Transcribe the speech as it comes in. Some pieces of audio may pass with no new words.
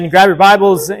And grab your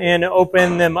Bibles and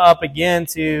open them up again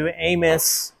to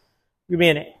Amos. We'll be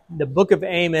in the book of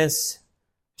Amos,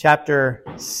 chapter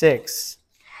 6.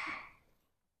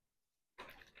 If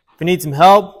you need some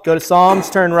help, go to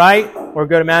Psalms, turn right, or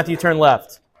go to Matthew, turn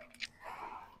left.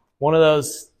 One of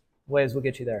those ways will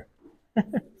get you there.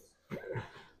 It's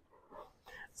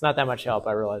not that much help,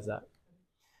 I realize that.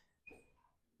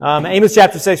 Amos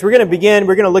chapter 6, we're going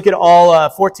to look at all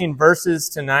 14 verses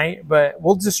tonight, but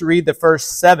we'll just read the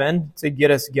first 7 to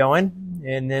get us going,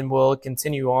 and then we'll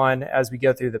continue on as we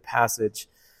go through the passage.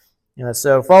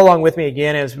 So follow along with me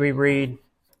again as we read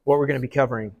what we're going to be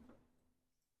covering.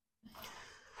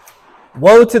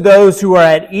 Woe to those who are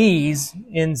at ease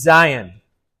in Zion,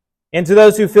 and to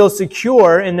those who feel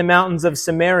secure in the mountains of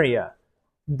Samaria,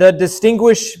 the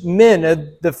distinguished men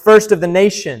of the first of the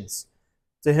nations,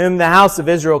 to whom the house of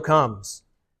Israel comes.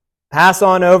 Pass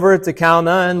on over to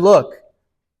Calneh and look,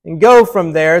 and go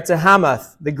from there to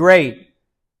Hamath the great,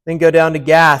 then go down to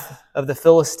Gath of the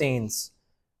Philistines.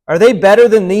 Are they better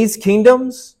than these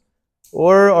kingdoms?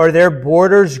 Or are their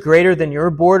borders greater than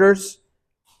your borders?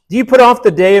 Do you put off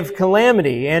the day of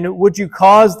calamity, and would you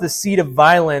cause the seat of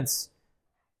violence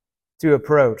to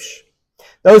approach?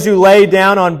 Those who lay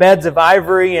down on beds of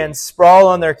ivory and sprawl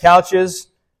on their couches,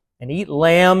 and eat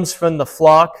lambs from the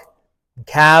flock, and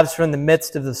calves from the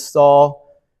midst of the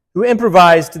stall, who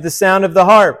improvise to the sound of the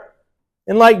harp,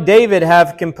 and like David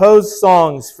have composed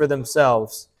songs for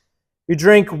themselves, who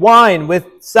drink wine with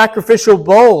sacrificial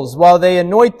bowls, while they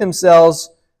anoint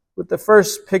themselves with the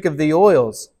first pick of the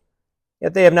oils.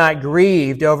 Yet they have not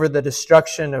grieved over the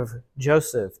destruction of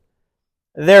Joseph.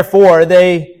 Therefore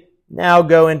they now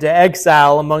go into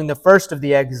exile among the first of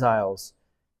the exiles,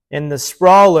 and the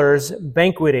sprawlers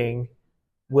banqueting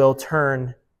will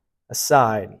turn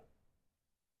aside.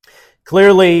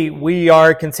 Clearly, we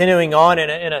are continuing on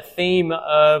in a theme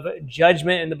of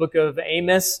judgment in the book of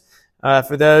Amos.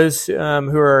 For those who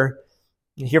are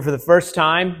here for the first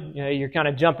time, you're kind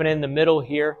of jumping in the middle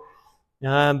here.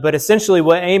 But essentially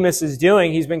what Amos is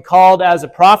doing, he's been called as a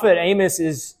prophet. Amos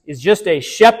is just a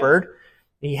shepherd.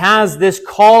 He has this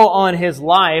call on his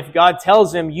life. God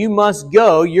tells him, you must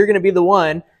go. You're going to be the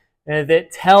one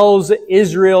that tells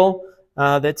Israel,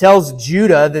 that tells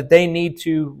Judah that they need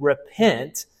to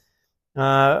repent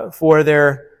for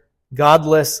their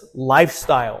godless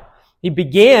lifestyle. He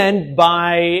began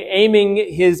by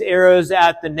aiming his arrows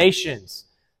at the nations,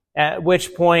 at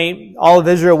which point all of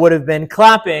Israel would have been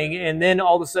clapping, and then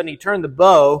all of a sudden he turned the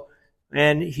bow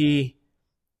and he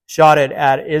shot it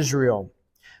at Israel.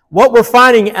 What we're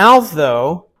finding out,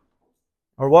 though,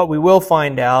 or what we will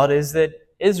find out, is that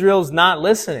Israel's not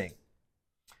listening.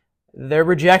 They're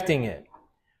rejecting it.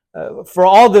 For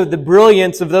all the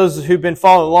brilliance of those who've been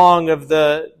following along, of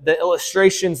the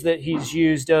illustrations that he's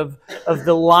used, of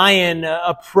the lion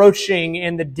approaching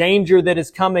and the danger that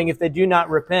is coming if they do not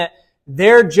repent,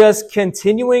 they're just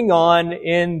continuing on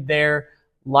in their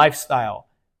lifestyle.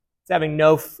 It's having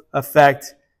no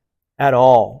effect at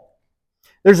all.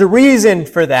 There's a reason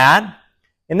for that,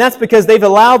 and that's because they've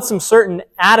allowed some certain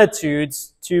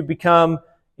attitudes to become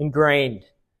ingrained.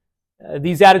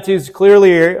 These attitudes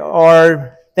clearly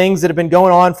are things that have been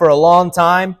going on for a long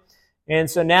time, and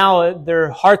so now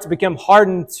their hearts become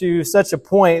hardened to such a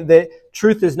point that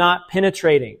truth is not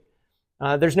penetrating.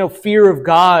 There's no fear of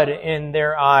God in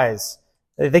their eyes.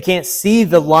 They can't see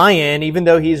the lion even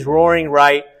though he's roaring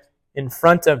right in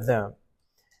front of them.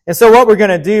 And so what we're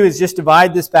going to do is just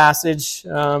divide this passage,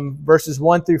 verses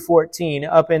 1 through 14,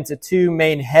 up into two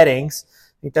main headings.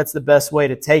 I think that's the best way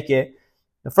to take it.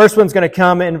 The first one's going to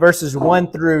come in verses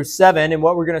 1 through 7, and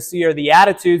what we're going to see are the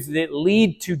attitudes that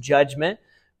lead to judgment.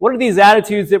 What are these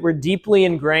attitudes that were deeply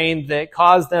ingrained that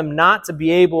cause them not to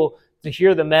be able to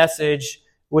hear the message,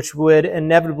 which would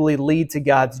inevitably lead to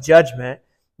God's judgment?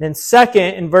 And then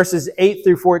second, in verses 8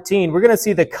 through 14, we're going to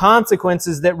see the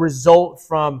consequences that result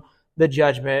from the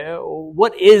judgment.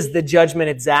 What is the judgment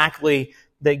exactly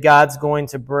that God's going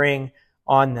to bring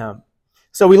on them?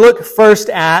 So we look first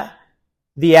at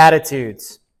the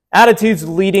attitudes. Attitudes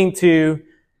leading to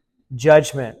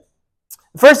judgment.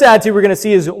 The first attitude we're going to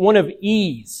see is one of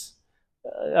ease,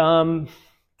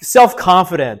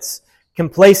 self-confidence,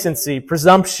 complacency,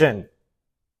 presumption.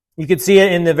 You can see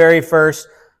it in the very first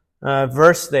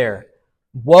verse there.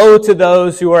 Woe to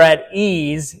those who are at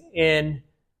ease in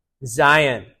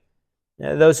Zion,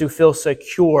 those who feel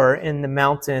secure in the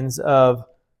mountains of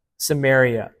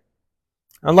Samaria.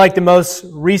 Unlike the most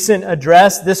recent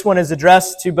address, this one is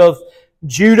addressed to both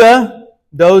Judah,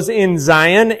 those in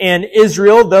Zion, and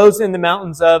Israel, those in the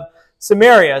mountains of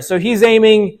Samaria. So he's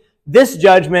aiming this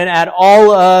judgment at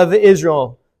all of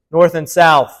Israel, north and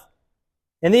south.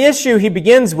 And the issue he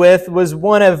begins with was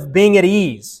one of being at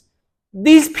ease.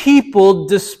 These people,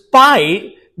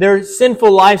 despite their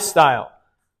sinful lifestyle,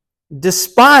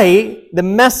 despite the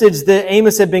message that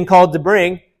Amos had been called to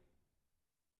bring,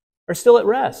 are still at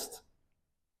rest.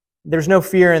 There's no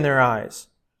fear in their eyes.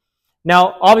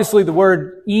 Now, obviously, the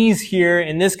word ease here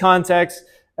in this context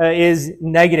is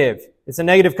negative. It's a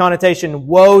negative connotation.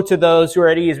 Woe to those who are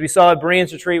at ease. We saw at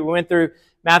Bereans Retreat, we went through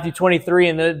Matthew 23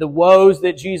 and the woes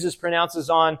that Jesus pronounces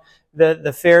on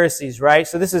the Pharisees, right?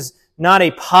 So this is not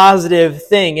a positive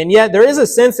thing. And yet there is a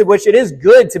sense in which it is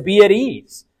good to be at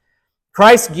ease.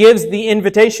 Christ gives the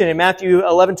invitation in Matthew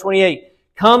 11:28.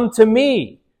 Come to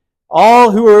me,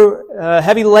 all who are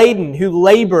heavy laden, who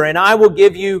labor, and I will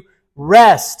give you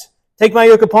rest. Take my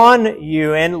yoke upon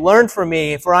you and learn from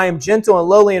me, for I am gentle and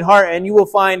lowly in heart, and you will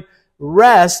find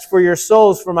rest for your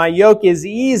souls, for my yoke is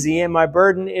easy and my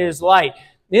burden is light.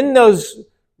 In those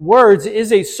words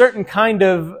is a certain kind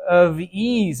of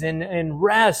ease and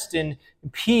rest and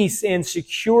peace and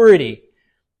security.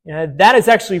 That is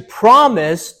actually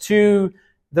promised to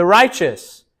the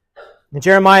righteous. In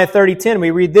Jeremiah 30:10, we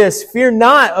read this, Fear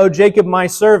not, O Jacob, my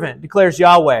servant, declares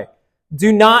Yahweh.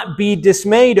 Do not be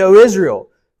dismayed, O Israel.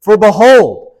 For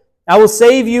behold, I will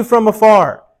save you from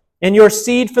afar, and your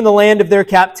seed from the land of their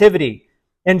captivity.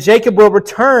 And Jacob will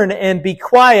return and be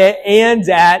quiet and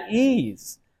at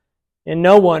ease, and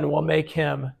no one will make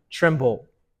him tremble.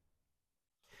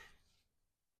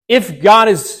 If God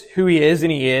is who He is,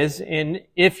 and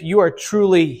if you are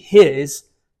truly His,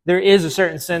 there is a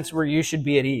certain sense where you should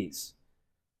be at ease.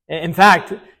 In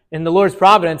fact, in the Lord's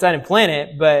providence, I didn't plan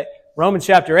it, but Romans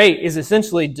chapter 8 is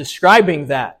essentially describing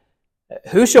that.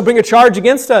 Who shall bring a charge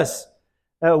against us?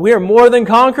 We are more than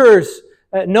conquerors.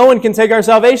 No one can take our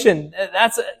salvation.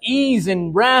 That's ease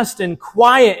and rest and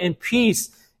quiet and peace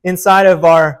inside of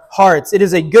our hearts. It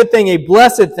is a good thing, a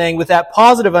blessed thing, with that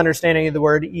positive understanding of the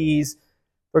word ease,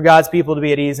 for God's people to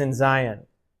be at ease in Zion.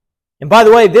 And by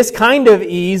the way, this kind of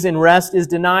ease and rest is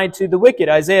denied to the wicked.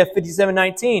 Isaiah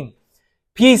 57:19.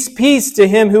 Peace, peace to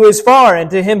him who is far and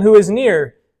to him who is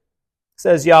near,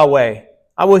 says Yahweh.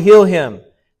 I will heal him.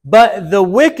 But the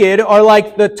wicked are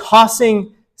like the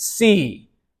tossing sea,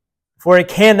 for it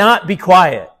cannot be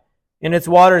quiet, and its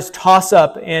waters toss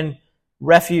up in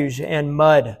refuge and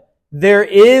mud. There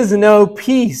is no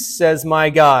peace, says my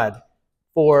God,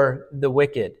 for the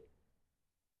wicked.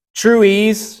 True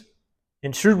ease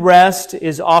and true rest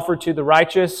is offered to the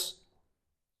righteous.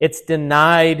 It's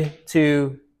denied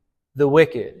to the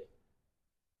wicked.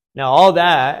 Now, all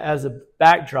that as a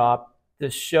backdrop to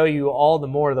show you all the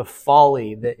more the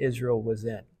folly that Israel was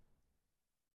in.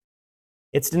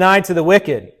 It's denied to the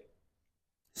wicked.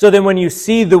 So then when you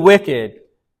see the wicked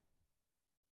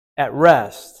at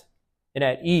rest and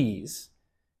at ease,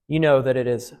 you know that it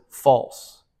is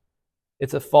false.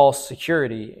 It's a false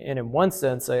security, and in one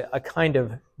sense, a kind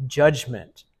of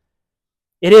judgment.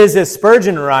 It is, as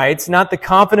Spurgeon writes, not the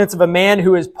confidence of a man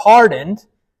who is pardoned,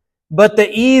 but the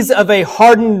ease of a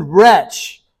hardened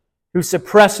wretch who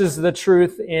suppresses the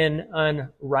truth in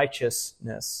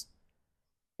unrighteousness.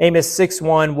 Amos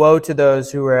 6:1, woe to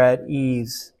those who are at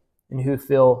ease and who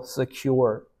feel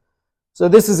secure. So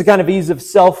this is a kind of ease of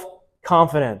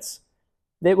self-confidence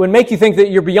that would make you think that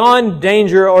you're beyond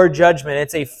danger or judgment.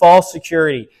 It's a false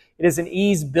security. It is an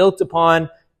ease built upon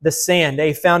the sand,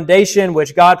 a foundation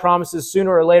which God promises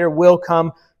sooner or later will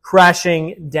come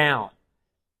crashing down.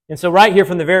 And so right here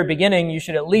from the very beginning, you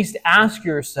should at least ask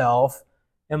yourself,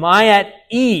 am I at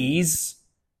ease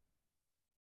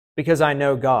because I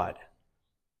know God?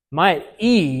 Am I at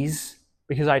ease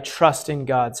because I trust in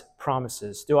God's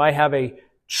promises? Do I have a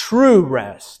true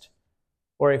rest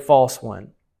or a false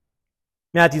one?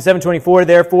 Matthew 7:24,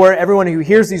 therefore, everyone who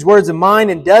hears these words of mine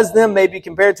and does them may be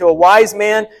compared to a wise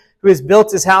man who has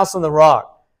built his house on the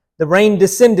rock. The rain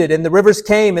descended and the rivers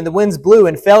came and the winds blew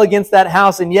and fell against that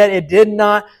house, and yet it did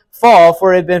not fall,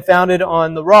 for it had been founded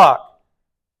on the rock.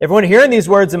 Everyone hearing these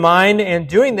words of mine and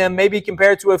doing them may be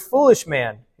compared to a foolish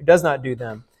man who does not do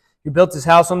them, who built his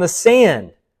house on the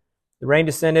sand. The rain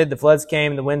descended, the floods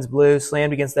came, the winds blew,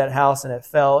 slammed against that house, and it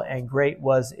fell, and great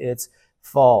was its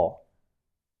fall.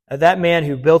 That man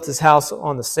who built his house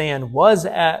on the sand was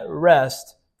at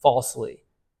rest falsely,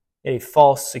 a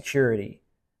false security.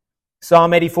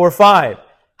 Psalm 84:5,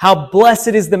 how blessed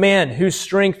is the man whose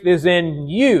strength is in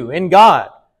you, in God.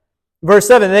 Verse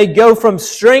 7, they go from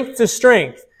strength to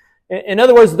strength. In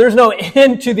other words, there's no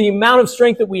end to the amount of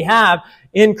strength that we have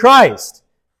in Christ.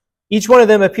 Each one of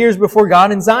them appears before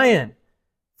God in Zion.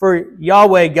 For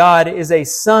Yahweh, God, is a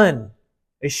sun,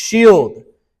 a shield.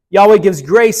 Yahweh gives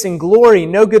grace and glory.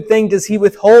 No good thing does He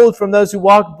withhold from those who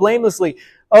walk blamelessly.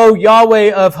 O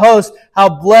Yahweh of hosts, how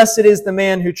blessed is the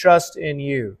man who trusts in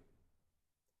you.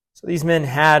 So these men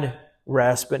had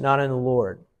rest, but not in the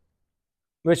Lord,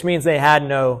 which means they had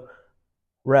no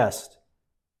rest.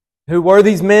 Who were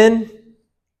these men?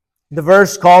 The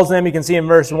verse calls them, you can see in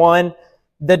verse 1,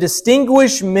 the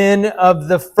distinguished men of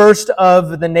the first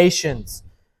of the nations,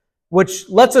 which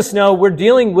lets us know we're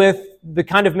dealing with the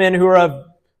kind of men who are of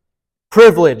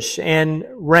privilege and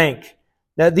rank.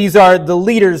 That these are the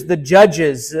leaders, the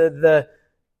judges, the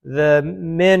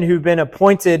men who've been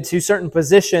appointed to certain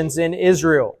positions in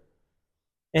Israel.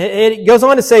 It goes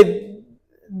on to say,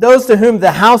 those to whom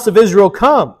the house of Israel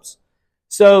comes.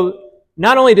 So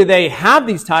not only do they have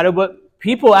these titles, but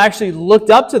people actually looked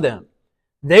up to them.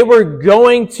 They were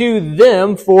going to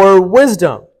them for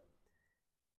wisdom.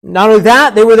 Not only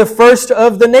that, they were the first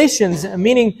of the nations,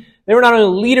 meaning they were not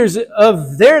only leaders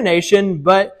of their nation,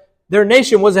 but their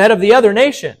nation was ahead of the other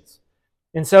nations.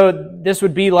 And so this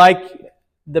would be like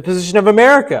the position of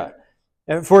America.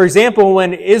 For example,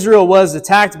 when Israel was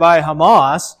attacked by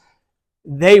Hamas,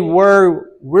 they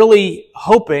were really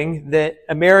hoping that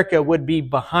America would be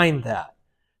behind that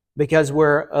because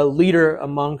we're a leader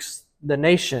amongst the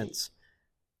nations.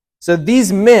 So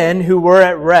these men who were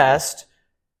at rest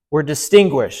were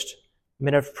distinguished.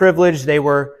 Men of privilege, they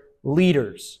were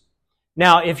leaders.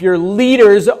 Now, if your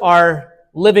leaders are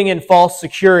living in false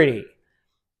security,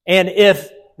 and if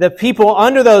the people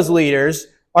under those leaders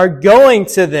are going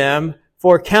to them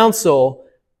for counsel,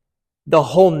 the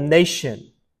whole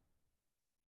nation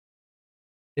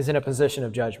is in a position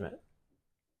of judgment.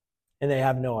 And they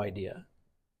have no idea.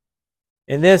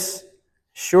 And this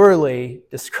surely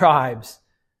describes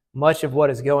much of what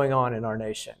is going on in our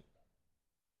nation.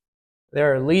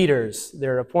 There are leaders,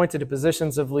 they're appointed to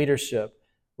positions of leadership,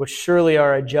 which surely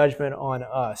are a judgment on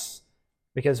us,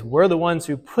 because we're the ones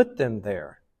who put them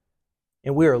there,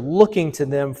 and we are looking to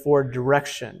them for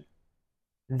direction.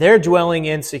 They're dwelling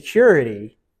in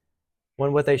security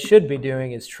when what they should be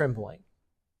doing is trembling.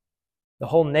 The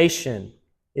whole nation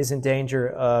is in danger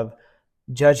of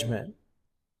judgment.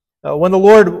 When the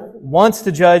Lord wants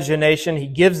to judge a nation, He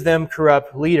gives them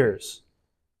corrupt leaders.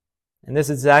 And this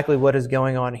is exactly what is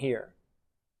going on here.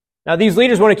 Now, these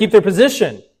leaders want to keep their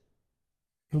position.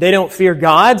 They don't fear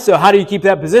God, so how do you keep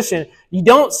that position? You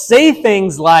don't say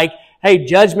things like, hey,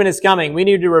 judgment is coming. We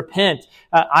need to repent.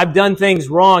 I've done things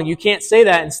wrong. You can't say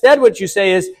that. Instead, what you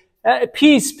say is,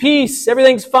 peace, peace.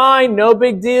 Everything's fine. No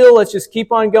big deal. Let's just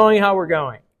keep on going how we're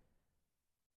going.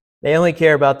 They only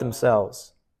care about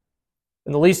themselves.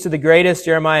 From the least to the greatest,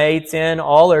 Jeremiah 8:10,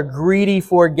 all are greedy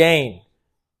for gain.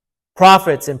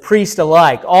 Prophets and priests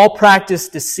alike, all practice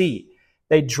deceit.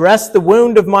 They dress the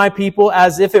wound of my people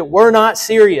as if it were not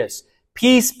serious.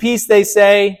 Peace, peace, they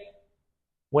say,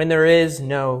 when there is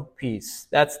no peace.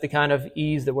 That's the kind of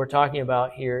ease that we're talking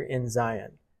about here in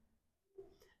Zion.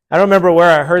 I don't remember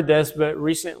where I heard this, but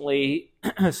recently,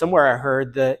 somewhere I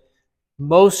heard that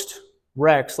most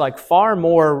wrecks, like far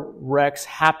more wrecks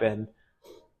happen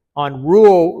on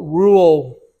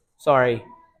roads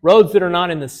that are not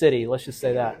in the city. Let's just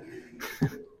say that.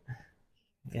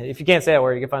 If you can't say that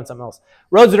word, you can find something else.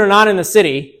 Roads that are not in the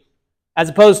city, as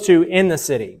opposed to in the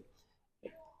city,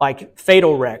 like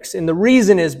fatal wrecks. And the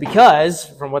reason is because,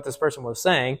 from what this person was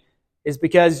saying, is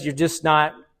because you're just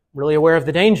not really aware of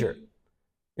the danger.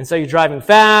 And so you're driving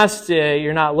fast,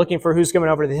 you're not looking for who's coming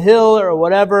over the hill or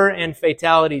whatever, and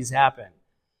fatalities happen.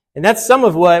 And that's some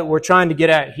of what we're trying to get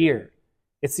at here.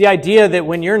 It's the idea that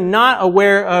when you're not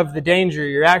aware of the danger,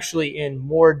 you're actually in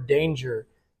more danger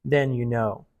than you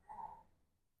know.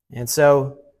 And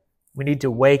so we need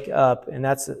to wake up, and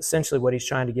that's essentially what he's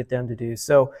trying to get them to do.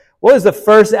 So what is the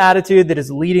first attitude that is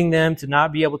leading them to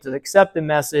not be able to accept the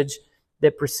message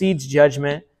that precedes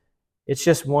judgment? It's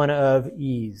just one of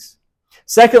ease.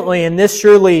 Secondly, and this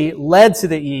surely led to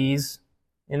the ease,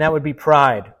 and that would be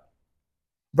pride.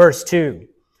 Verse 2.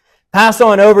 Pass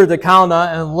on over to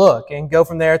Calneh and look, and go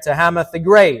from there to Hamath the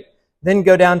Great. Then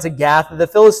go down to Gath of the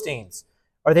Philistines.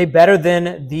 Are they better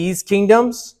than these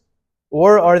kingdoms?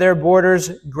 Or are their borders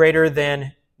greater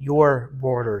than your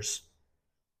borders?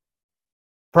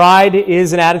 Pride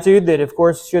is an attitude that, of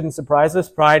course, shouldn't surprise us.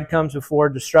 Pride comes before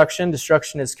destruction.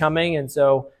 Destruction is coming, and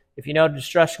so if you know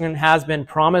destruction has been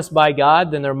promised by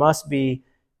God, then there must be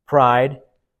pride.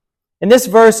 And this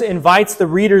verse invites the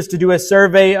readers to do a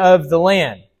survey of the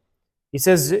land. He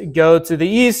says, go to the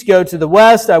east, go to the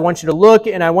west. I want you to look,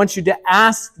 and I want you to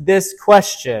ask this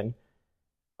question.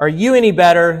 Are you any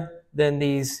better than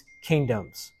these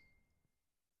kingdoms?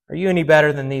 Are you any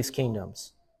better than these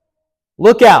kingdoms?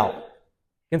 Look out.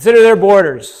 Consider their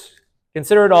borders.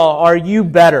 Consider it all. Are you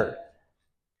better?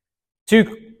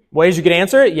 Two ways you could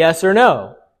answer it, yes or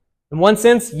no. In one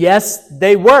sense, yes,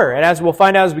 they were. And as we'll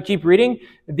find out as we keep reading,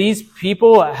 these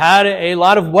people had a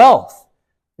lot of wealth.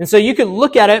 And so you could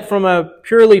look at it from a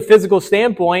purely physical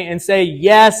standpoint and say,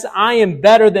 yes, I am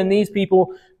better than these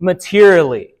people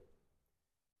materially.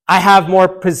 I have more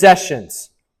possessions.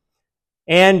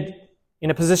 And in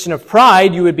a position of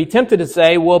pride, you would be tempted to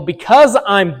say, well, because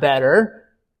I'm better,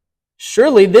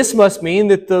 surely this must mean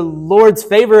that the Lord's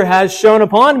favor has shone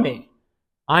upon me.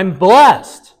 I'm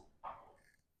blessed.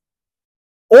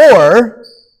 Or,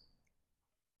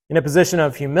 in a position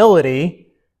of humility,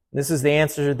 this is the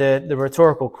answer that the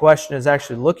rhetorical question is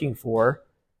actually looking for,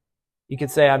 you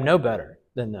could say, I'm no better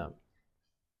than them.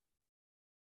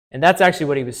 And that's actually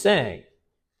what he was saying.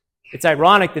 It's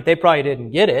ironic that they probably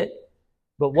didn't get it,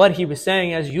 but what he was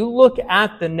saying, as you look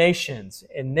at the nations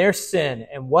and their sin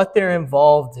and what they're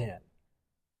involved in,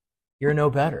 you're no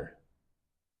better.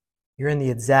 You're in the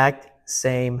exact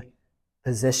same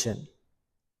position.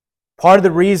 Part of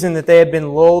the reason that they had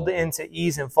been lulled into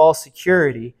ease and false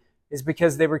security is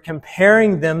because they were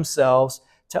comparing themselves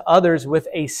to others with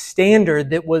a standard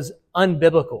that was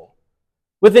unbiblical,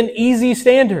 with an easy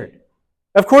standard.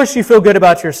 Of course you feel good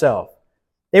about yourself.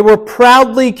 They were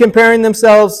proudly comparing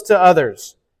themselves to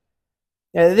others.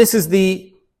 This is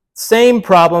the same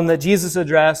problem that Jesus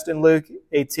addressed in Luke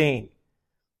 18.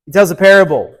 He tells a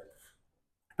parable.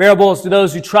 The parable is to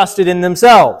those who trusted in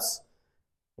themselves.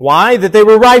 Why? That they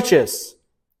were righteous.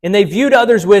 And they viewed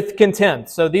others with contempt.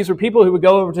 So these were people who would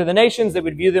go over to the nations that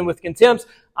would view them with contempt.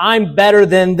 I'm better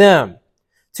than them.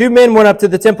 2 men went up to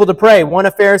the temple to pray, one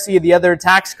a Pharisee, the other a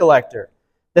tax collector.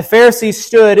 The Pharisee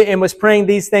stood and was praying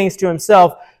these things to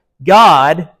himself.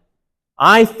 God,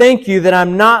 I thank you that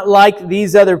I'm not like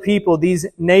these other people, these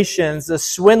nations, the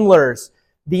swindlers,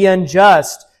 the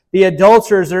unjust, the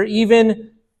adulterers, or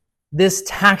even this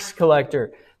tax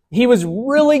collector. He was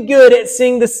really good at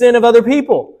seeing the sin of other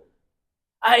people.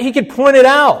 He could point it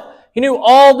out. He knew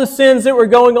all the sins that were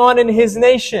going on in his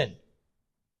nation.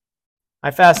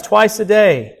 I fast twice a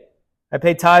day. I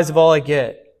pay tithes of all I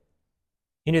get.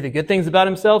 He knew the good things about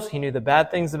himself. He knew the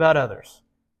bad things about others.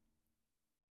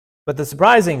 But the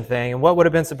surprising thing, and what would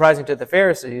have been surprising to the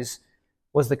Pharisees,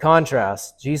 was the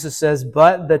contrast. Jesus says,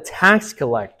 but the tax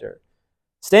collector,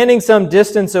 standing some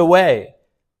distance away,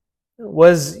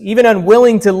 was even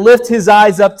unwilling to lift his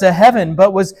eyes up to heaven,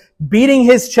 but was beating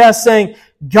his chest saying,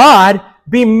 God,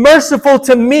 be merciful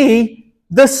to me,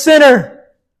 the sinner.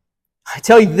 I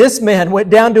tell you, this man went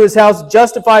down to his house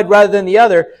justified rather than the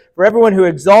other. For everyone who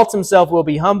exalts himself will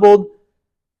be humbled.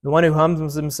 The one who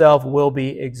humbles himself will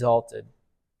be exalted.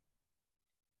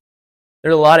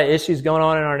 There are a lot of issues going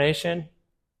on in our nation.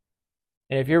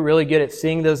 And if you're really good at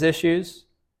seeing those issues,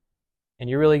 and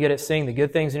you're really good at seeing the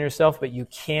good things in yourself, but you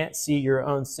can't see your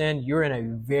own sin, you're in a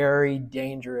very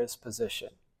dangerous position.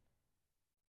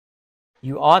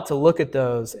 You ought to look at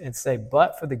those and say,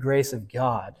 but for the grace of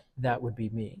God, that would be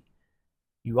me.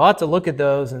 You ought to look at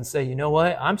those and say, you know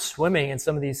what? I'm swimming in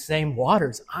some of these same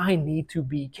waters. I need to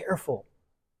be careful.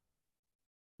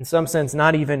 In some sense,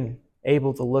 not even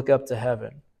able to look up to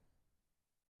heaven.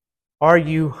 Are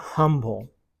you humble?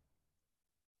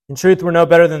 In truth, we're no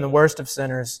better than the worst of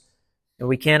sinners, and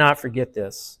we cannot forget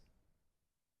this.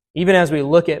 Even as we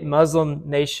look at Muslim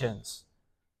nations,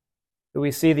 we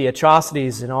see the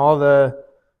atrocities and all the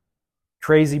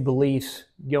crazy beliefs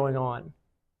going on.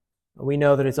 We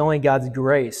know that it's only God's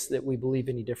grace that we believe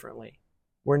any differently.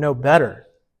 We're no better.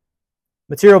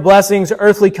 Material blessings,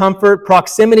 earthly comfort,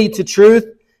 proximity to truth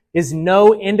is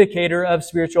no indicator of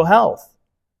spiritual health.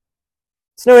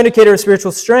 It's no indicator of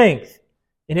spiritual strength.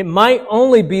 And it might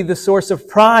only be the source of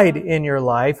pride in your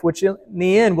life, which in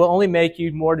the end will only make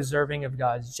you more deserving of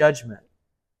God's judgment.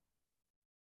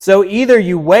 So either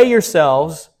you weigh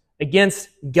yourselves against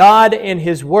God and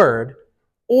His Word,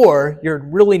 or you're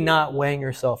really not weighing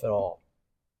yourself at all.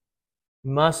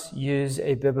 You must use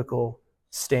a biblical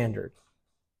standard.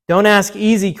 Don't ask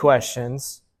easy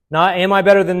questions. Not, am I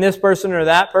better than this person or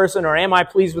that person, or am I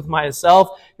pleased with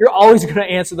myself? You're always going to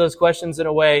answer those questions in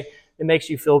a way that makes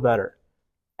you feel better.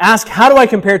 Ask, how do I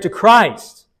compare to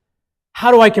Christ?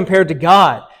 How do I compare to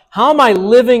God? How am I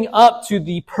living up to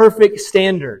the perfect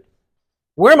standard?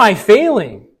 Where am I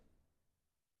failing?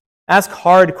 Ask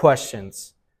hard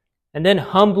questions. And then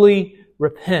humbly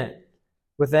repent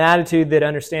with an attitude that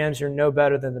understands you're no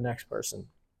better than the next person.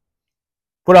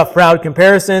 Put off proud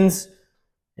comparisons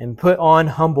and put on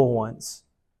humble ones.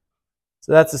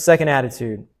 So that's the second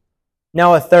attitude.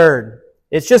 Now a third.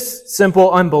 It's just simple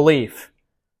unbelief.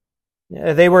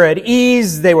 They were at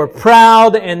ease, they were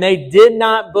proud, and they did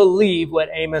not believe what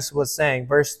Amos was saying.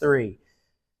 Verse 3.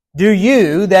 Do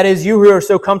you, that is you who are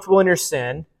so comfortable in your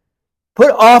sin,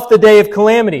 put off the day of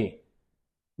calamity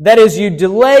That is, you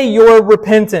delay your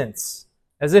repentance,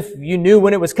 as if you knew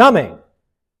when it was coming.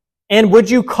 And would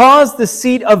you cause the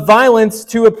seat of violence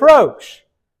to approach?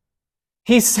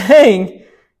 He's saying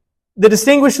the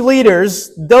distinguished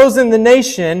leaders, those in the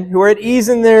nation who are at ease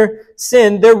in their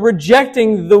sin, they're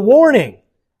rejecting the warning,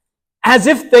 as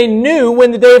if they knew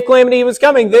when the day of calamity was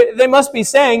coming. They must be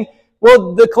saying,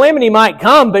 well, the calamity might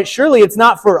come, but surely it's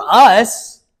not for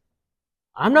us.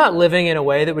 I'm not living in a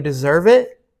way that would deserve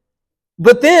it.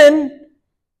 But then,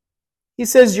 he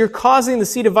says, you're causing the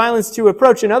seat of violence to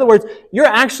approach. In other words, you're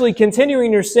actually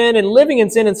continuing your sin and living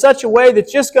in sin in such a way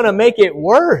that's just going to make it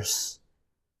worse.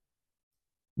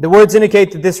 The words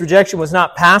indicate that this rejection was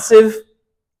not passive.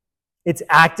 It's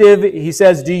active. He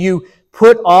says, do you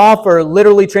put off, or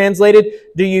literally translated,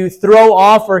 do you throw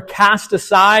off or cast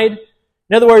aside?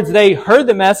 In other words, they heard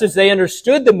the message, they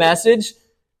understood the message,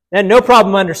 and no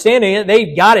problem understanding it.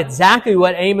 They got exactly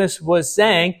what Amos was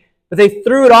saying, but they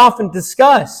threw it off in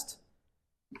disgust.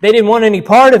 They didn't want any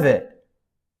part of it.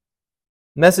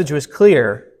 The message was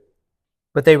clear,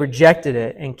 but they rejected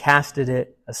it and casted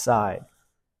it aside.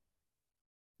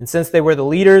 And since they were the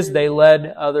leaders, they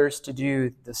led others to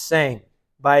do the same,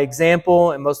 by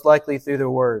example and most likely through their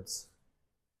words.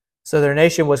 So their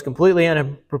nation was completely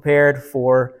unprepared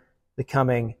for the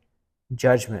coming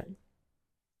judgment.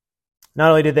 Not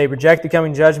only did they reject the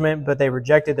coming judgment, but they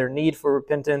rejected their need for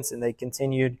repentance, and they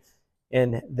continued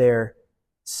in their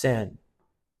sin.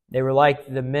 They were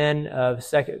like the men of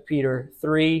 2 Peter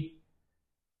 3,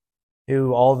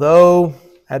 who, although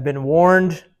had been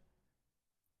warned,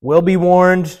 will be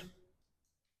warned,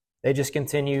 they just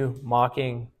continue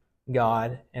mocking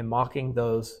God and mocking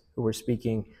those who were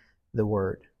speaking the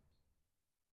word.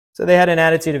 So they had an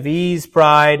attitude of ease,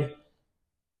 pride,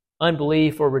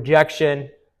 unbelief, or rejection,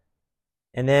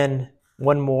 and then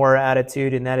one more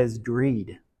attitude, and that is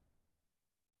greed.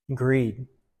 Greed.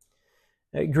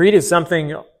 Greed is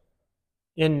something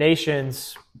in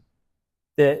nations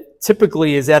that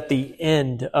typically is at the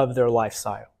end of their life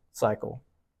cycle.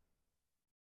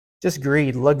 Just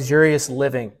greed, luxurious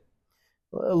living.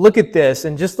 Look at this,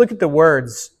 and just look at the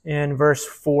words in verse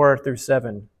 4 through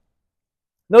 7.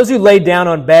 Those who lay down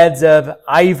on beds of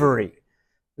ivory.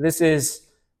 This is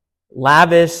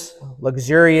lavish,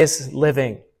 luxurious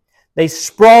living. They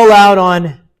sprawl out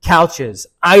on couches,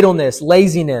 idleness,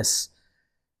 laziness.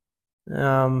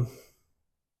 And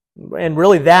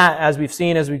really that, as we've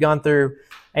seen as we've gone through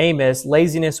Amos,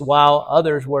 laziness while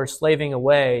others were slaving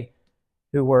away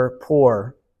who were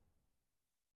poor.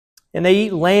 And they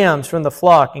eat lambs from the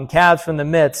flock and calves from the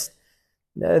midst.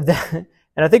 And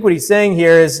I think what he's saying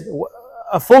here is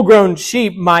a full-grown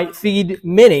sheep might feed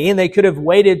many, and they could have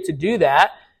waited to do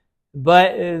that,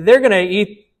 but they're going to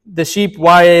eat the sheep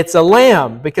while it's a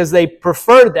lamb because they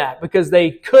preferred that, because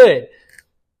they could.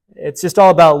 It's just all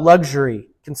about luxury,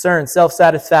 concern,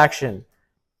 self-satisfaction.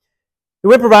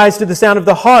 Who improvise to the sound of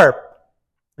the harp,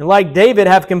 and like David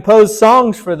have composed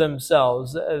songs for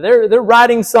themselves. They're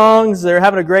writing songs, they're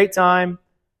having a great time.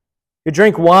 You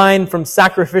drink wine from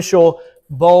sacrificial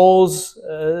bowls.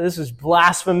 This is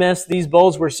blasphemous. These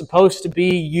bowls were supposed to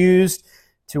be used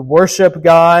to worship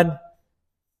God.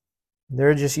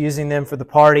 They're just using them for the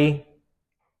party.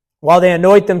 While they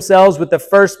anoint themselves with the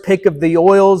first pick of the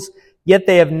oils, yet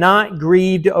they have not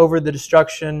grieved over the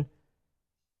destruction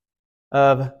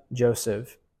of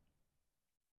Joseph.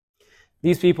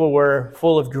 These people were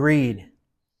full of greed,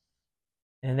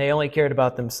 and they only cared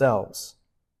about themselves.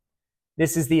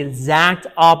 This is the exact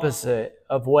opposite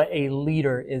of what a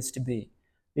leader is to be.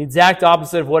 The exact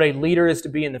opposite of what a leader is to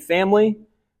be in the family.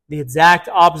 The exact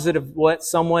opposite of what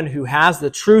someone who has the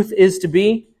truth is to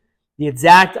be. The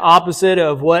exact opposite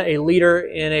of what a leader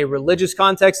in a religious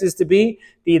context is to be.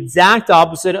 The exact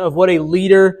opposite of what a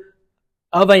leader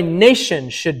of a nation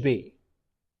should be.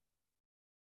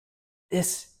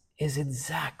 This is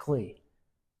exactly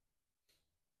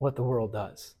what the world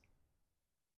does.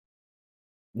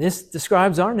 This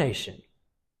describes our nation.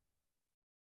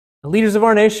 The leaders of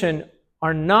our nation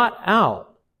are not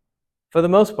out, for the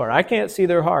most part. I can't see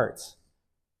their hearts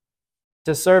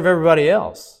to serve everybody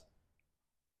else.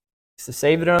 It's to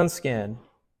save their own skin.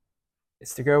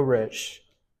 It's to grow rich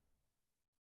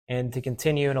and to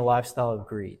continue in a lifestyle of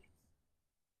greed.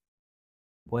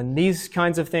 When these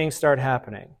kinds of things start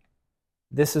happening,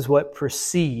 this is what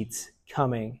precedes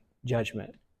coming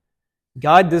judgment.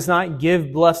 God does not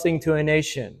give blessing to a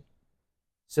nation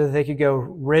so that they could go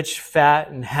rich, fat,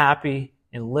 and happy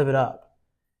and live it up.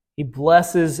 He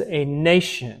blesses a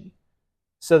nation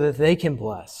so that they can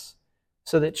bless,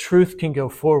 so that truth can go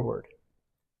forward.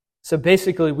 So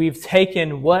basically, we've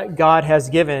taken what God has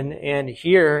given, and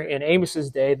here in Amos's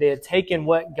day, they had taken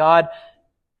what God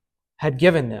had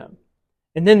given them.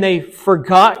 And then they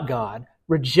forgot God,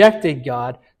 rejected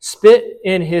God, spit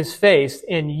in His face,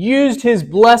 and used His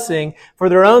blessing for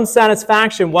their own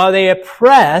satisfaction while they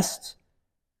oppressed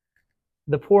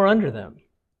the poor under them.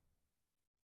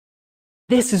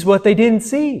 This is what they didn't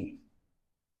see.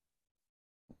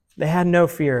 They had no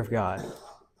fear of God.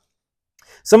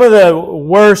 Some of the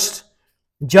worst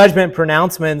judgment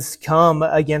pronouncements come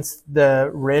against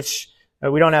the rich.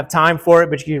 We don't have time for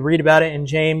it, but you can read about it in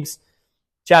James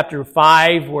chapter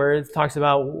 5, where it talks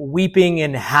about weeping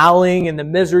and howling and the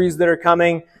miseries that are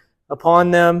coming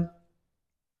upon them.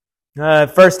 1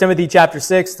 Timothy chapter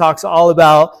 6 talks all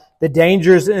about the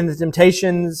dangers and the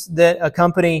temptations that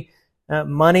accompany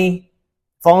money.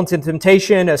 Fall into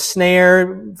temptation, a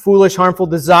snare, foolish, harmful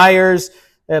desires,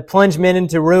 plunge men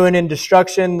into ruin and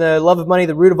destruction, the love of money,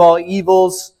 the root of all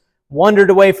evils, wandered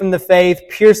away from the faith,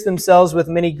 pierced themselves with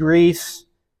many griefs.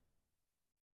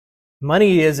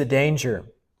 Money is a danger.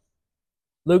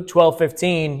 Luke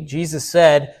 12:15, Jesus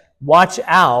said, "Watch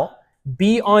out,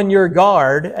 be on your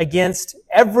guard against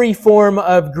every form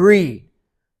of greed.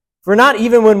 For not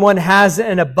even when one has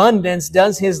an abundance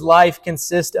does his life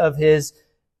consist of his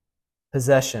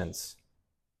possessions."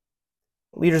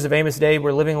 Leaders of Amos' day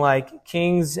were living like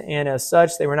kings, and as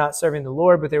such, they were not serving the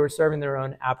Lord, but they were serving their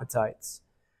own appetites.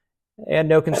 They had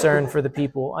no concern for the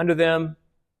people under them,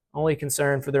 only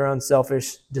concern for their own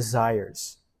selfish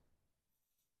desires.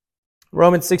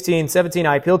 Romans 16:17,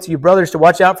 I appeal to you, brothers, to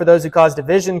watch out for those who cause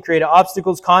division, create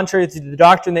obstacles contrary to the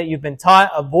doctrine that you've been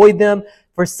taught. Avoid them,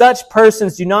 for such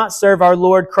persons do not serve our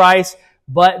Lord Christ,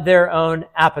 but their own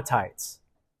appetites.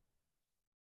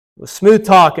 With smooth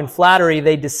talk and flattery,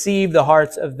 they deceive the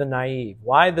hearts of the naive.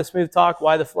 Why the smooth talk?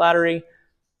 Why the flattery?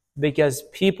 Because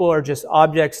people are just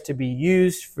objects to be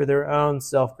used for their own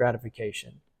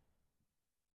self-gratification.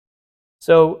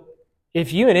 So,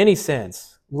 if you in any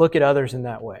sense look at others in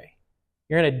that way,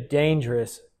 you're in a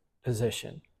dangerous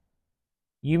position.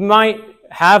 You might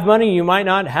have money, you might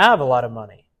not have a lot of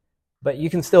money, but you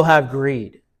can still have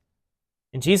greed.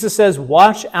 And Jesus says,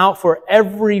 watch out for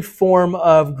every form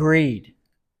of greed,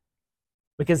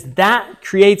 because that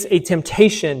creates a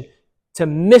temptation to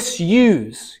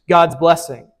misuse God's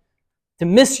blessing, to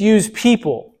misuse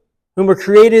people whom were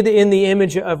created in the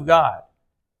image of God,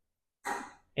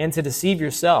 and to deceive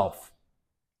yourself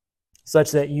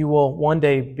such that you will one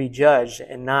day be judged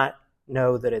and not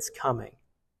know that it's coming.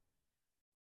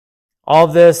 All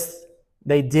this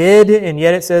they did, and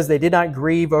yet it says they did not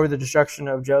grieve over the destruction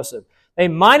of Joseph. They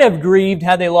might have grieved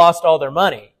had they lost all their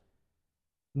money,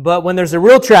 but when there's a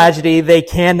real tragedy, they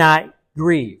cannot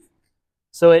grieve.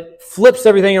 So it flips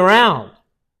everything around.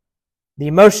 The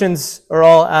emotions are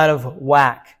all out of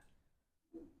whack.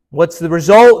 What's the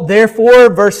result?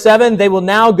 Therefore, verse 7, they will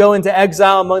now go into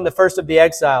exile among the first of the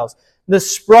exiles. The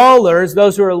sprawlers,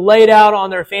 those who are laid out on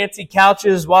their fancy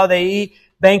couches while they eat,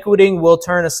 banqueting, will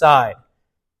turn aside.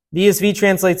 The ESV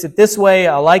translates it this way.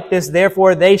 I like this.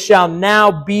 Therefore, they shall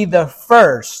now be the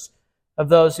first of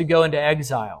those who go into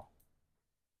exile.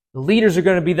 The leaders are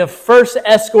going to be the first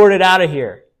escorted out of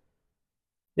here.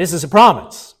 This is a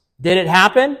promise. Did it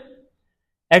happen?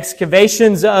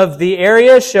 Excavations of the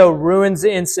area show ruins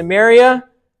in Samaria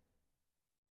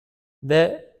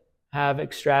that have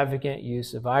extravagant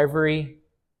use of ivory,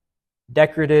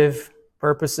 decorative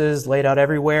purposes laid out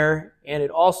everywhere, and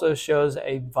it also shows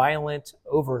a violent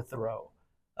overthrow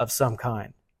of some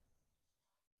kind.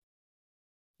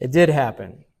 It did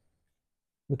happen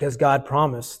because God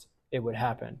promised it would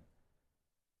happen.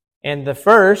 And the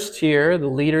first here, the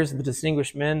leaders, the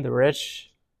distinguished men, the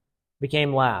rich,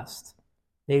 became last.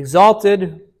 The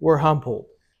exalted were humbled,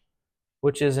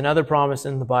 which is another promise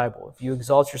in the Bible. If you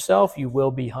exalt yourself, you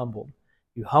will be humbled.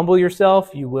 You humble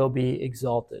yourself, you will be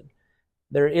exalted.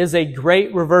 There is a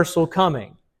great reversal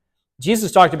coming.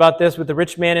 Jesus talked about this with the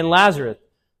rich man and Lazarus.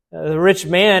 The rich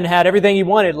man had everything he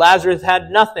wanted. Lazarus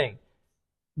had nothing.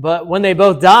 But when they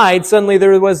both died, suddenly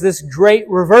there was this great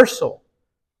reversal.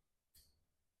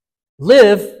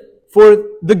 Live for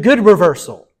the good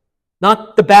reversal,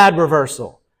 not the bad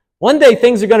reversal. One day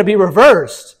things are going to be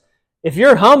reversed. If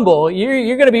you're humble,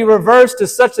 you're going to be reversed to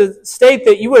such a state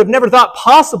that you would have never thought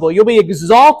possible. You'll be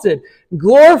exalted,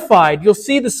 glorified. You'll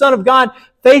see the Son of God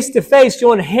face to face.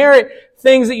 You'll inherit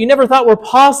things that you never thought were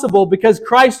possible because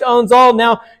Christ owns all.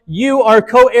 Now you are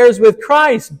co-heirs with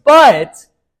Christ. But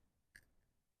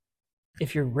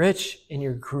if you're rich and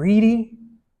you're greedy,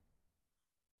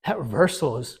 that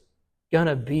reversal is going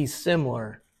to be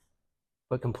similar,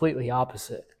 but completely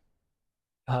opposite.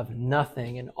 You have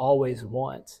nothing and always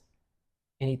want,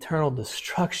 and eternal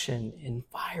destruction in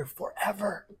fire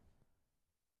forever.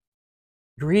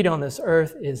 Greed on this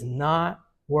earth is not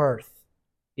worth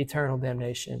eternal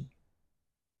damnation.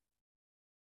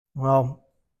 Well,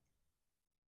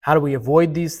 how do we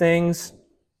avoid these things?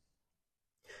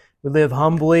 We live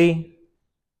humbly,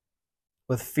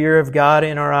 with fear of God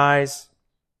in our eyes,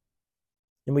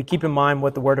 and we keep in mind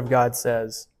what the Word of God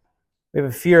says. We have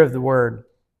a fear of the Word.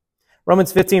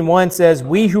 Romans 15:1 says,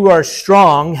 "We who are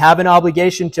strong have an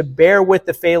obligation to bear with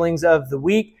the failings of the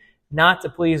weak, not to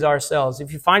please ourselves."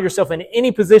 If you find yourself in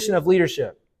any position of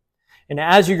leadership, and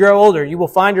as you grow older, you will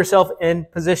find yourself in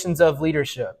positions of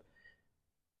leadership,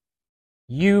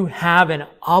 you have an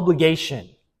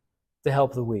obligation to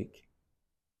help the weak,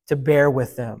 to bear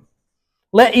with them.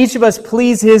 Let each of us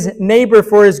please his neighbor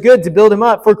for his good, to build him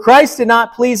up. For Christ did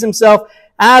not please himself,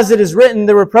 as it is written,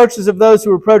 "The reproaches of those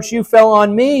who reproach you fell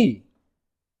on me."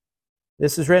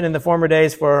 This is written in the former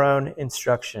days for our own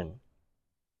instruction.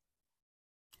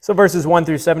 So verses 1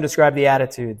 through 7 describe the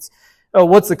attitudes.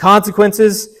 What's the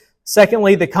consequences?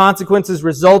 Secondly, the consequences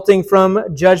resulting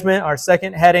from judgment, our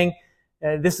second heading.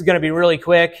 This is going to be really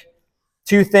quick.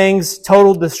 Two things: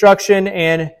 total destruction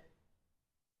and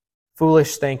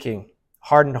foolish thinking,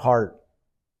 hardened heart.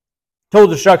 Total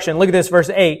destruction. Look at this,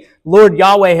 verse 8. "Lord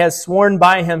Yahweh has sworn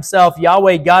by himself.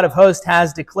 Yahweh, God of hosts,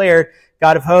 has declared."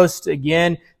 God of hosts,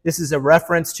 again, this is a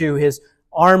reference to his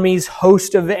armies,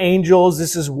 host of angels.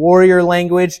 This is warrior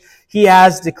language. He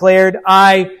has declared,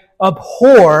 "I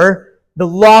abhor the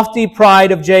lofty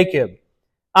pride of Jacob.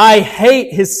 I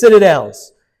hate his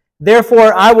citadels.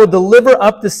 Therefore, I will deliver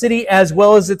up the city as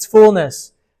well as its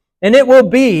fullness. And it will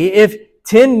be, if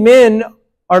 10 men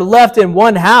are left in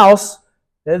one house,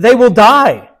 they will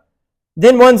die.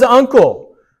 Then one's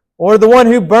uncle, or the one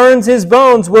who burns his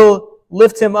bones, will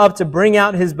lift him up to bring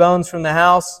out his bones from the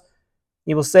house.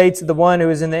 He will say to the one who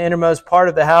is in the innermost part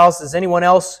of the house, 'Is anyone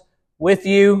else with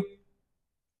you?'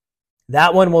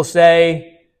 That one will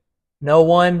say, 'No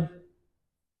one,'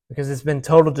 because it's been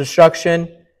total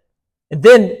destruction. And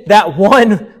then that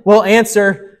one will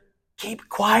answer, 'Keep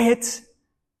quiet.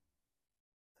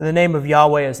 The name of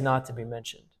Yahweh is not to be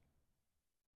mentioned.'"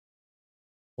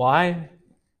 Why?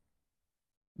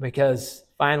 Because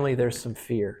finally there's some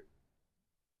fear.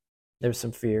 There's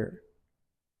some fear.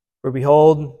 "For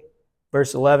behold,"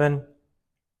 verse 11,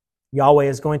 "Yahweh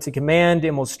is going to command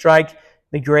and will strike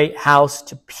the great house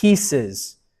to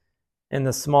pieces and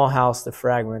the small house to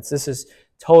fragments." This is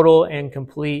total and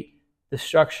complete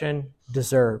destruction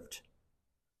deserved.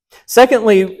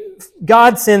 Secondly,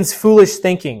 God sends foolish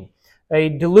thinking, a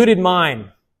deluded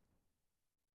mind.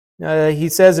 He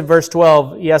says in verse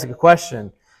 12, he asks a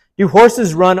question: "Do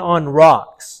horses run on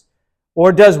rocks?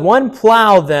 Or does one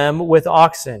plow them with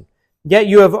oxen? Yet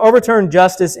you have overturned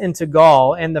justice into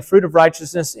gall and the fruit of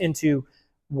righteousness into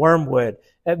wormwood."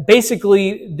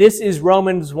 Basically, this is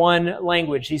Romans 1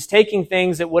 language. He's taking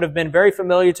things that would have been very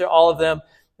familiar to all of them.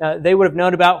 They would have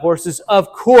known about horses.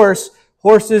 Of course,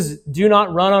 horses do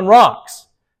not run on rocks.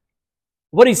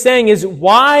 What he's saying is,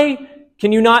 why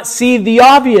can you not see the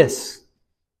obvious?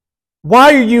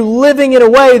 Why are you living in a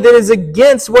way that is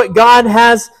against what God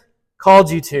has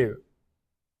called you to?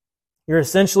 You're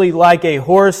essentially like a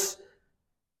horse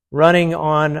running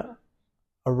on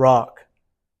a rock.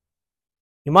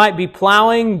 You might be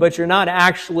plowing, but you're not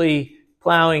actually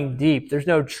plowing deep. There's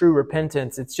no true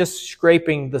repentance. It's just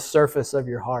scraping the surface of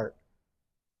your heart.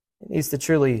 It needs to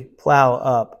truly plow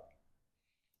up.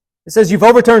 It says, "You've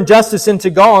overturned justice into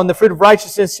gall and the fruit of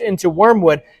righteousness into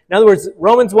wormwood." In other words,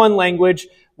 Romans 1 language,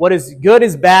 what is good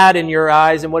is bad in your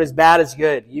eyes and what is bad is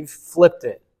good. You've flipped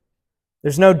it.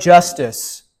 There's no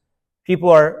justice. People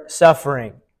are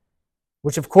suffering,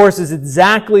 which of course is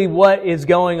exactly what is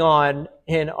going on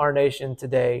in our nation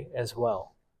today as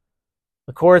well.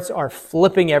 The courts are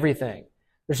flipping everything.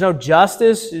 There's no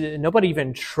justice. Nobody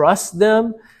even trusts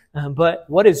them. But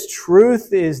what is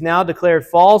truth is now declared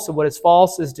false, and what is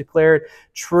false is declared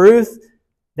truth.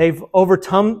 They've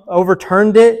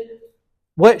overturned it.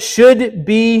 What should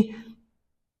be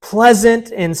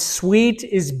pleasant and sweet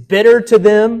is bitter to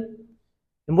them.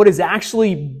 And what is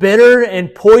actually bitter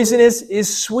and poisonous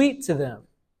is sweet to them.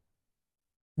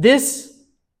 This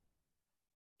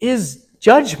is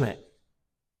judgment.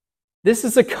 This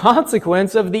is a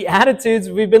consequence of the attitudes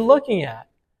we've been looking at.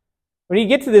 When you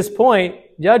get to this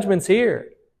point, judgment's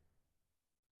here.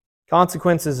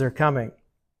 Consequences are coming.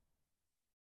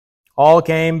 All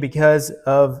came because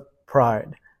of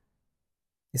pride.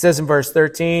 He says in verse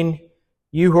 13,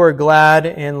 "You who are glad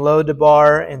in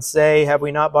Lodabar and say, 'Have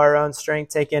we not by our own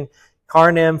strength taken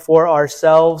Carnim for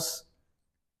ourselves?'"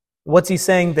 What's he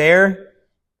saying there?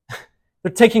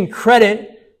 They're taking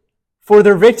credit for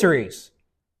their victories,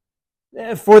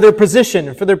 for their position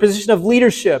of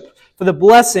leadership, for the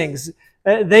blessings.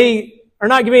 They are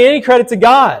not giving any credit to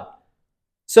God.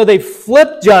 So they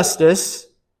flipped justice.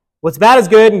 What's bad is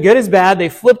good and good is bad. They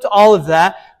flipped all of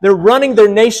that. They're running their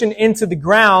nation into the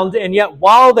ground, and yet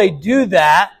while they do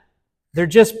that, they're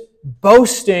just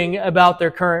boasting about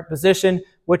their current position,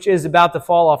 which is about to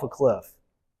fall off a cliff.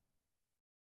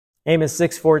 Amos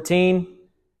 6:14,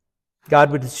 God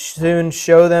would soon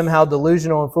show them how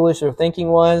delusional and foolish their thinking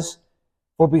was.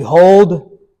 For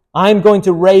behold, I am going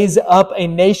to raise up a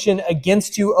nation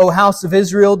against you, O house of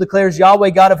Israel, declares Yahweh,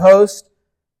 God of hosts.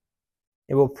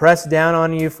 It will press down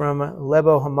on you from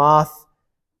Lebo Hamath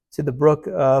to the brook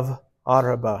of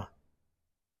Arabah.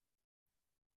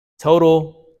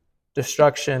 Total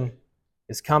destruction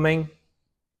is coming.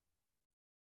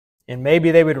 And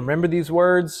maybe they would remember these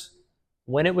words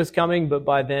when it was coming, but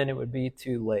by then it would be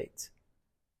too late.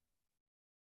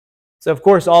 So, of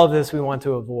course, all of this we want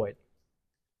to avoid.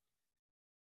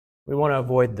 We want to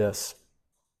avoid this.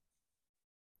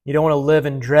 You don't want to live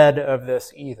in dread of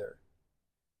this either.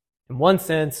 In one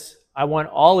sense, I want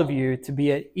all of you to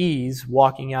be at ease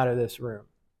walking out of this room.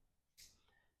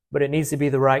 But it needs to be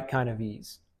the right kind of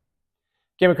ease.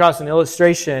 Came across an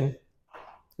illustration. It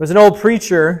was an old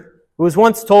preacher who was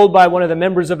once told by one of the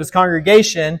members of his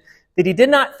congregation that he did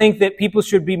not think that people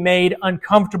should be made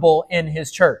uncomfortable in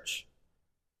his church.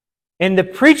 And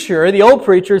the old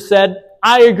preacher said,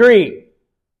 I agree.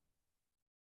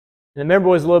 And the member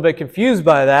was a little bit confused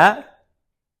by that.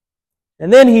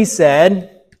 And then he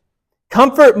said,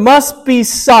 comfort must be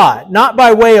sought, not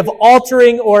by way of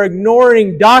altering or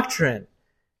ignoring doctrine,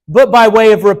 but by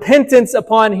way of repentance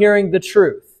upon hearing the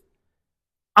truth.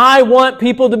 I want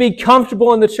people to be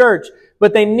comfortable in the church,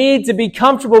 but they need to be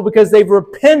comfortable because they've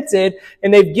repented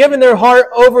and they've given their heart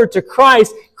over to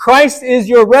Christ. Christ is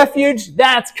your refuge.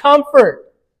 That's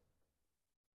comfort.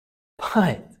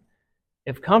 But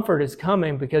if comfort is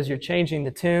coming because you're changing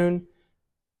the tune,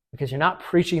 because you're not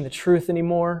preaching the truth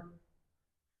anymore,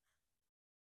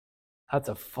 that's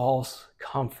a false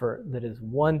comfort that is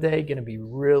one day going to be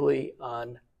really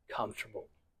uncomfortable.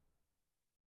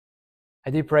 I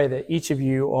do pray that each of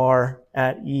you are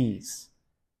at ease,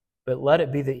 but let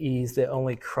it be the ease that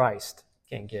only Christ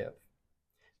can give.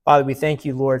 Father, we thank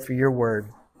you, Lord, for your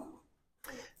word.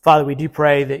 Father, we do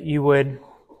pray that you would,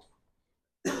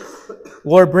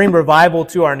 Lord, bring revival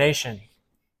to our nation.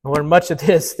 Lord, much of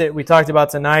this that we talked about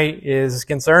tonight is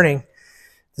concerning,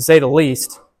 to say the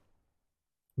least.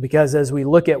 Because as we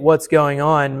look at what's going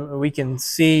on, we can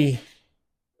see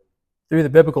through the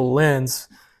biblical lens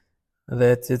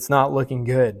that it's not looking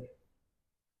good.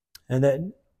 And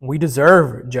that we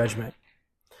deserve judgment.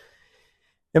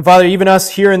 And Father, even us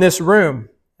here in this room,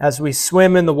 as we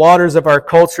swim in the waters of our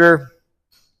culture,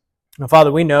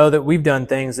 Father, we know that we've done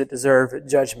things that deserve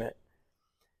judgment.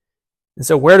 And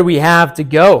so where do we have to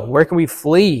go? Where can we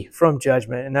flee from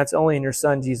judgment? And that's only in your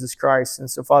Son, Jesus Christ.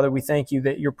 And so, Father, we thank you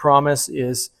that your promise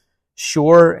is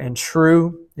sure and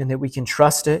true and that we can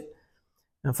trust it.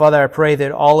 And Father, I pray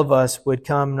that all of us would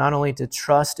come not only to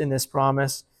trust in this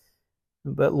promise,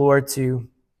 but Lord, to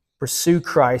pursue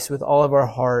Christ with all of our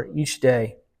heart each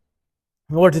day.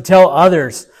 Lord, to tell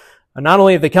others not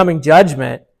only of the coming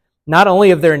judgment, not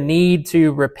only of their need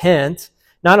to repent,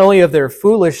 not only of their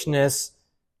foolishness,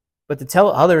 but to tell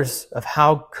others of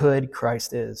how good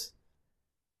Christ is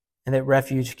and that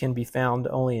refuge can be found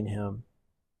only in him.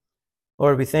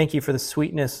 Lord, we thank you for the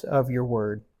sweetness of your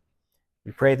word.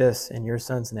 We pray this in your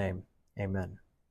Son's name. Amen.